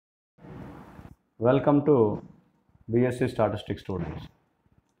Welcome to BSc Statistics students.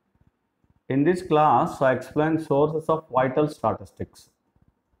 In this class, I explain sources of vital statistics.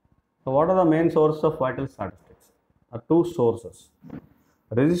 So, what are the main sources of vital statistics? Are two sources: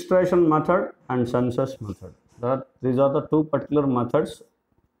 registration method and census method. These are the two particular methods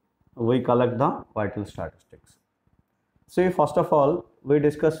we collect the vital statistics. See, first of all, we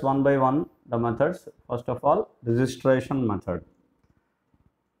discuss one by one the methods. First of all, registration method.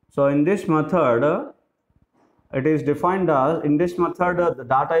 So, in this method, it is defined as, in this method, the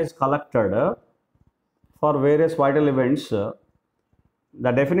data is collected for various vital events.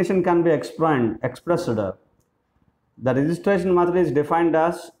 The definition can be expressed. The registration method is defined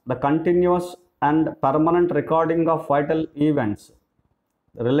as the continuous and permanent recording of vital events.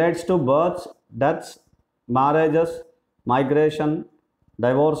 Relates to births, deaths, marriages, migration,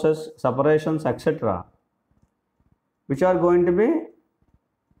 divorces, separations, etc., which are going to be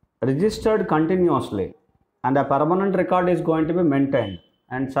registered continuously, and a permanent record is going to be maintained.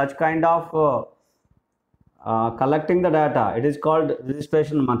 And such kind of collecting the data, it is called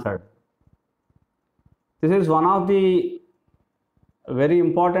registration method. This is one of the very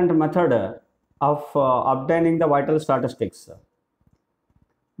important method of obtaining the vital statistics.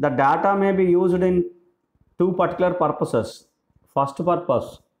 The data may be used in two particular purposes. First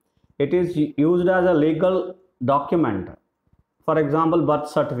purpose, it is used as a legal document. For example, birth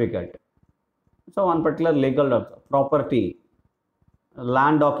certificate. So, one particular legal property,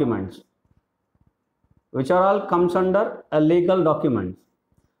 land documents, which are all comes under a legal document.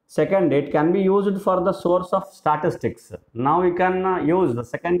 Second, it can be used for the source of statistics. Now we can use the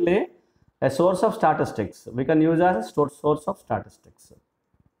secondly a source of statistics. We can use as a source of statistics.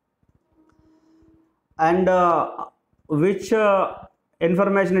 And which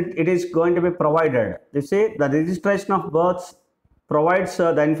information it is going to be provided. You see, the registration of births provides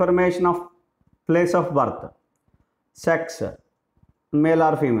the information of place of birth, sex, male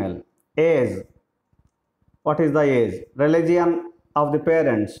or female, age, what is the age, religion of the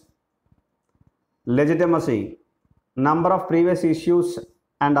parents, legitimacy, number of previous issues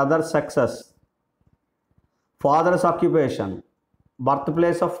and other sexes, father's occupation,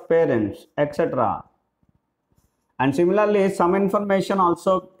 birthplace of parents, etc. And similarly, some information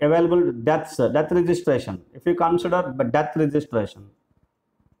also available, death registration. If you consider death registration,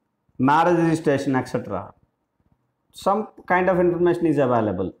 marriage registration, etc., some kind of information is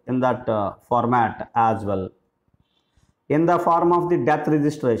available in that format as well. In the form of the death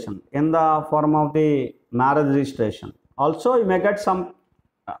registration, in the form of the marriage registration. Also, you may get some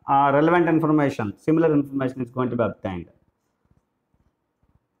relevant information, similar information is going to be obtained.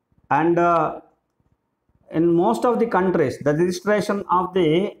 And in most of the countries, the registration of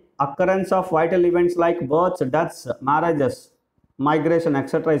the occurrence of vital events like births, deaths, marriages, migration,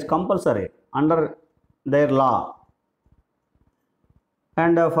 etc. is compulsory under their law.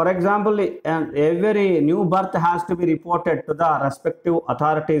 And for example, every new birth has to be reported to the respective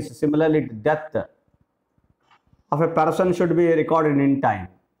authorities. Similarly, death of a person should be recorded in time.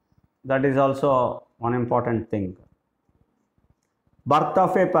 That is also one important thing. Birth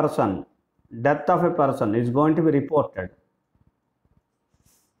of a person, death of a person is going to be reported.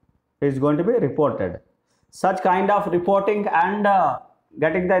 Such kind of reporting and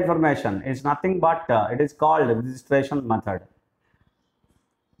getting the information is nothing but it is called registration method.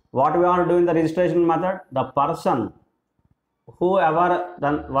 What we want to do in the registration method, the person, whoever,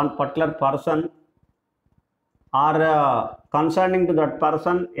 then one particular person, or concerning to that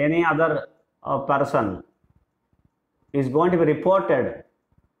person, any other person is going to be reported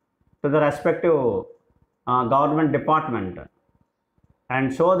to the respective government department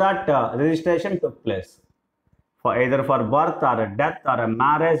and show that registration took place for either for birth or a death or a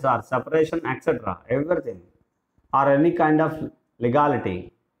marriage or separation, etc. Everything or any kind of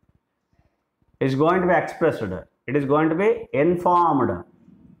legality is going to be expressed. It is going to be informed,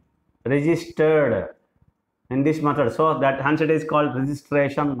 registered in this method. So that hence it is called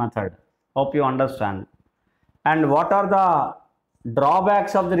registration method. Hope you understand. And what are the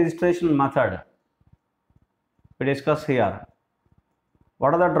drawbacks of the registration method? We discuss here.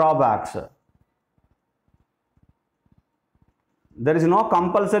 What are the drawbacks? There is no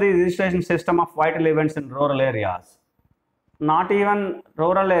compulsory registration system of vital events in rural areas. Not even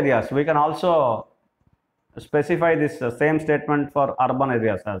rural areas. We can also specify this same statement for urban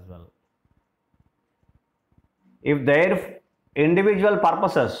areas as well. If their individual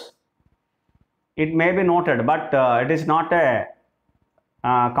purposes, it may be noted, but it is not a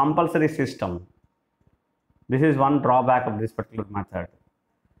compulsory system. This is one drawback of this particular method.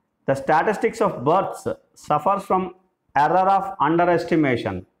 The statistics of births suffers from error of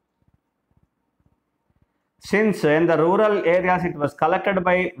underestimation. Since in the rural areas it was collected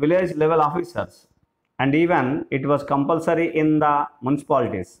by village level officers and even it was compulsory in the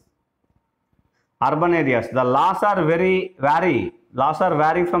municipalities. Urban areas, the laws are vary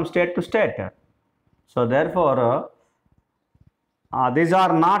from state to state. So therefore, these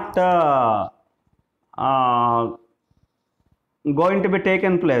are not going to be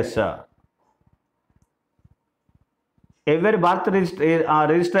taken place. Every birth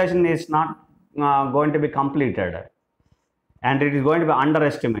registration is not going to be completed, and it is going to be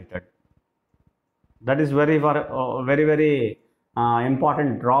underestimated. That is very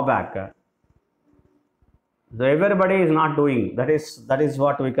important drawback. So everybody is not doing. That is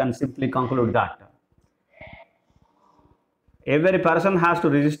what we can simply conclude, that every person has to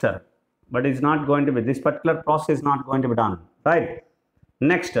register, but it's not going to be, this particular process is not going to be done, right?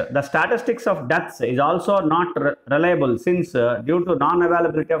 Next, the statistics of deaths is also not reliable, since due to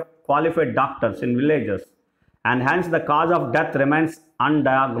non-availability of qualified doctors in villages, and hence the cause of death remains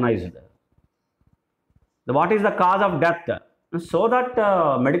undiagnosed. So what is the cause of death? So that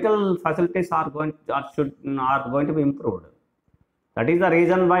medical facilities are going to be improved. That is the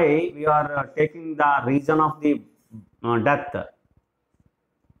reason why we are taking the reason of the death.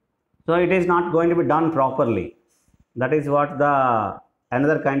 So it is not going to be done properly. That is what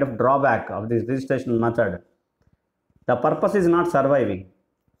another kind of drawback of this registration method. The purpose is not surviving.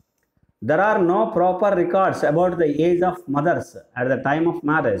 There are no proper records about the age of mothers at the time of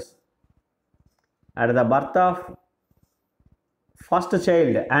marriage, at the birth of first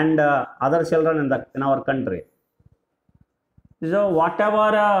child and other children in our country. So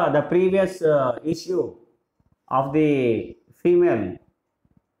whatever the previous issue of the female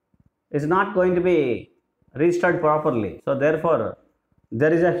is not going to be registered properly. So therefore,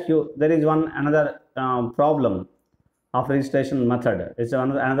 there is another problem of registration method. It's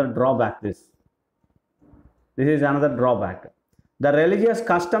another drawback. This is another drawback. The religious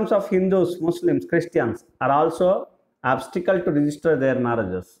customs of Hindus, Muslims, Christians are also obstacle to register their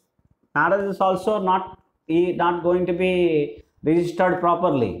marriages. Marriage is also not going to be registered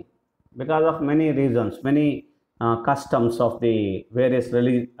properly because of many reasons, many customs of the various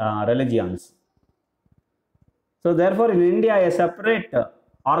religions. So therefore, in India, a separate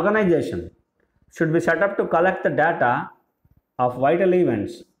organization should be set up to collect the data of vital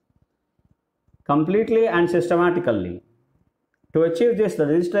events completely and systematically. To achieve this, the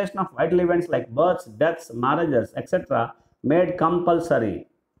registration of vital events like births, deaths, marriages, etc. made compulsory.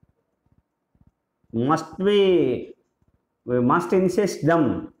 We must insist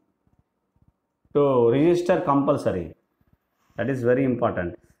them to register compulsory. That is very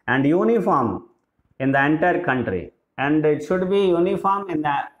important. And uniform in the entire country. And it should be uniform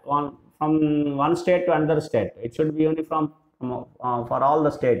from one state to another state. It should be uniform for all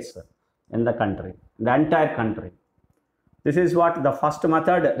the states in the country, the entire country. This is what the first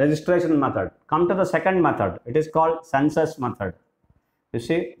method, registration method. Come to the second method. It is called census method. You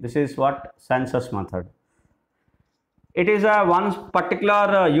see, this is what census method. It is one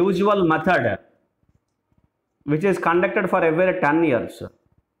particular usual method which is conducted for every 10 years.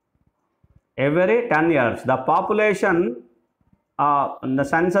 Every 10 years, the population, the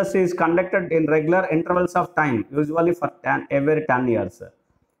census is conducted in regular intervals of time, usually for every 10 years.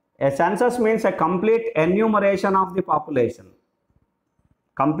 A census means a complete enumeration of the population.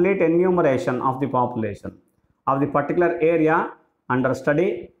 Complete enumeration of the population of the particular area under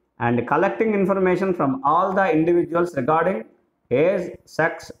study, and collecting information from all the individuals regarding age,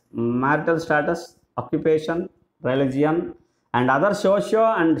 sex, marital status, occupation, religion, and other social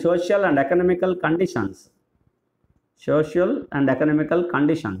and economical conditions. Social and economical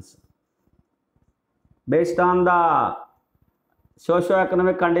conditions. Based on the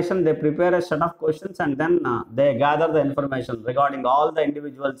socio-economic condition, they prepare a set of questions and then they gather the information regarding all the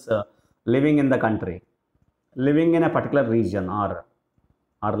individuals living in the country, living in a particular region or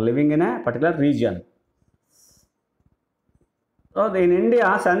living in a particular region. So in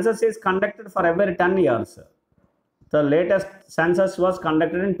India, census is conducted for every 10 years. The latest census was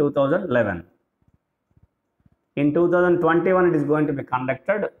conducted in 2011. In 2021, it is going to be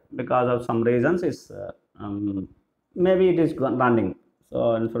conducted because of some reasons. Maybe it is running,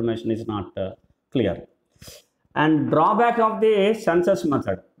 so information is not clear. And drawback of the census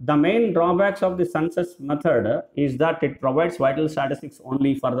method. The main drawbacks of the census method is that it provides vital statistics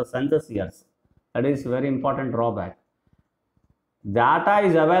only for the census years. That is very important drawback. Data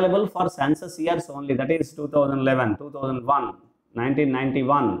is available for census years only, that is 2011, 2001,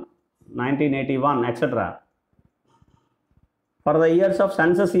 1991, 1981, etc. For the years of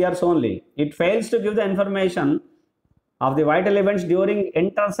census years only. It fails to give the information of the vital events during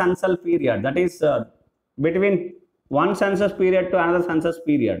intercensal period, that is between one census period to another census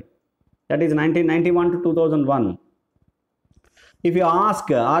period, that is 1991 to 2001. If you ask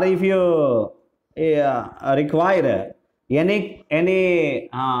or if you require any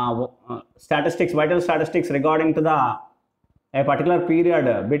statistics, vital statistics regarding to a particular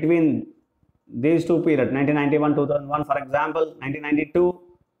period between these two periods, 1991 2001, for example, 1992,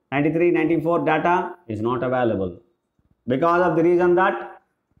 93, 94 data is not available because of the reason that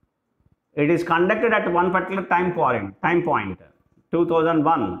it is conducted at one particular time point.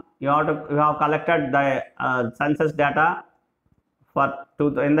 2001, you have collected the census data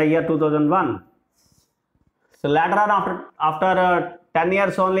in the year 2001. So later on, after 10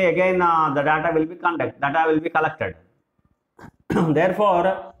 years only, again the data will be collected.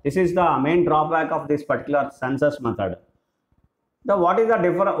 Therefore, this is the main drawback of this particular census method. What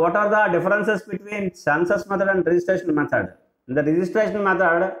are the differences between census method and registration method? In the registration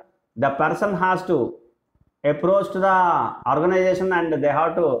method, the person has to approach to the organization and they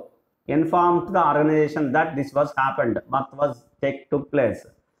have to inform to the organization that this was happened, what was took place,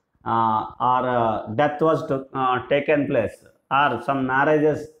 or death was taken place, or some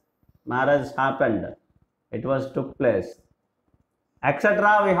marriage happened, it was took place,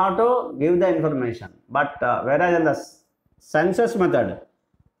 etc. We have to give the information. But whereas in the census method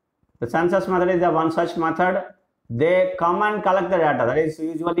is the one such method. They come and collect the data. That is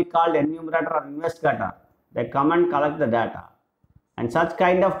usually called enumerator or investigator. They come and collect the data, and such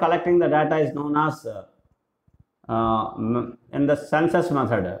kind of collecting the data is known as in the census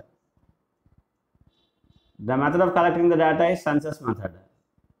method. The method of collecting the data is census method.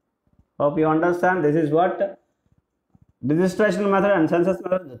 Hope you understand. This is what registration method and census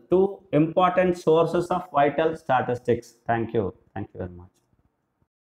method, the two important sources of vital statistics. Thank you. Thank you very much.